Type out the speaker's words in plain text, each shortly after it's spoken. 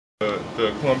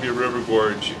the Columbia River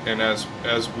Gorge, and as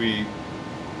we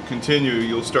continue,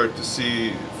 you'll start to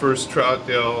see first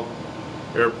Troutdale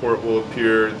Airport will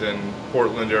appear, then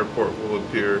Portland Airport will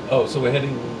appear. Oh, so we're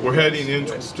heading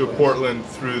into Portland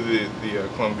through the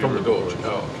Columbia from the River gorge.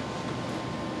 Oh, okay.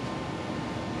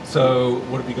 So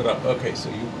what have you got up? Okay, so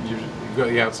you've got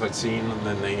the outside scene, and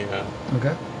then the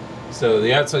Okay. So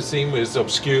the outside scene is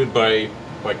obscured by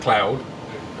cloud.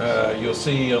 You'll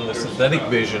see on the synthetic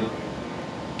vision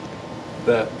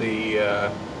that the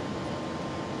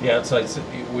outside,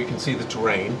 we can see the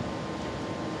terrain.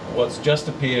 What's just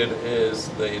appeared is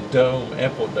the dome,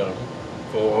 airport dome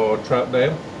for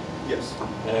Troutdale. Yes.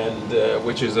 And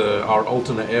which is our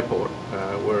alternate airport.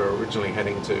 We're originally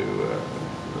heading to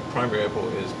the primary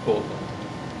airport is Portland.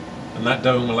 And that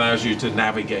dome allows you to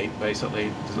navigate,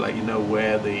 basically, to let you know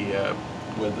where the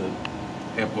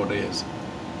airport is.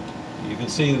 You can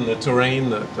see in the terrain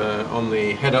that on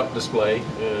the head-up display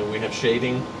we have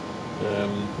shading,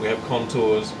 we have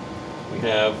contours, we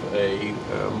have a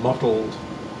mottled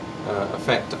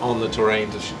effect on the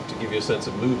terrain to give you a sense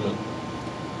of movement,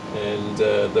 and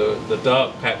the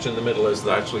dark patch in the middle is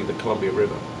actually the Columbia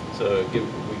River. So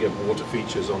we get water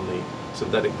features on the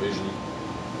synthetic vision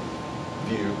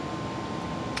view.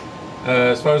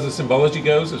 As far as the symbology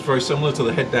goes, it's very similar to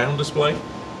the head-down display.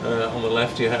 On the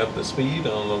left you have the speed,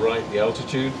 on the right the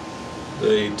altitude.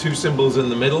 The two symbols in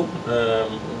the middle,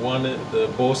 one, the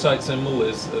bore sight symbol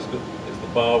is the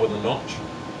bar with a notch,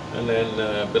 and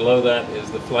then below that is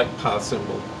the flight path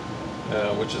symbol,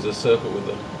 which is a circle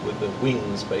with the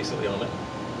wings basically on it.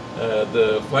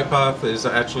 The flight path is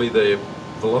actually the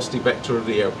velocity vector of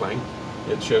the airplane.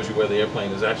 It shows you where the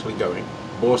airplane is actually going.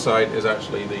 Bore sight is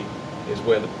actually is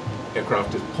where the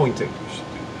aircraft is pointing.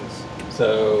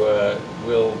 So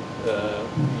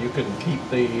you can keep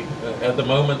at the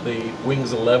moment the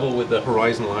wings are level with the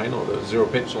horizon line or the zero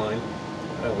pitch line,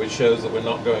 which shows that we're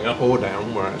not going up or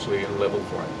down, we're actually in level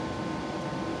flight.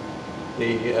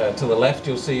 To the left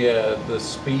you'll see the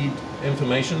speed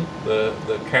information,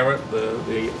 the caret,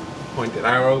 the pointed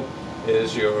arrow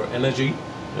is your energy,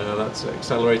 that's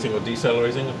accelerating or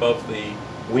decelerating. Above the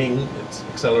wing it's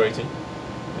accelerating.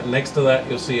 And next to that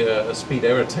you'll see a speed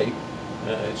error tape.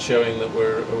 It's showing that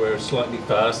we're slightly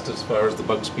fast as far as the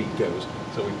bug speed goes.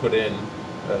 So we put in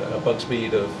a bug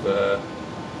speed of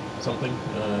something,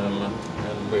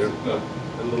 and we're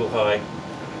a little high.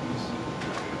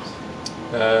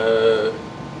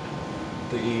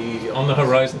 On the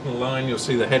horizontal line, you'll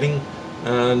see the heading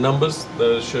numbers.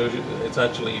 Those shows you it's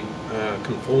actually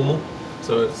conformal.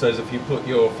 So it says if you put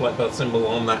your flight path symbol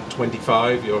on that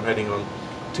 25, you're heading on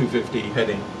 250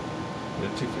 heading.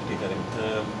 250 heading.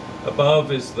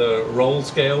 Above is the roll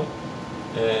scale,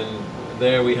 and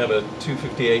there we have a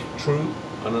 258 true.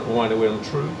 I don't know why we're on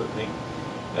true, but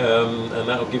and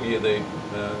that will give you the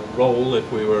roll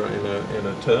if we were in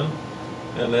a turn.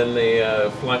 And then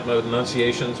the flight mode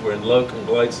enunciations, we're in loc and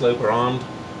glide slope, are armed,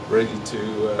 ready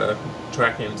to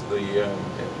track into the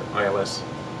ILS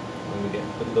when we get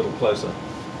a little closer.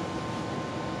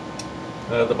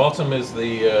 The bottom is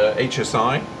the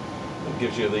HSI. It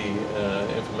gives you the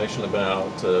information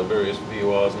about various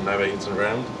VORs and navigations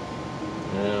around.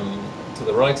 To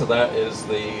the right of that is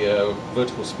the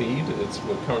vertical speed.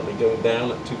 We're currently going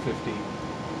down at 250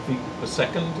 feet per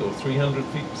second, or 300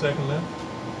 feet per second now.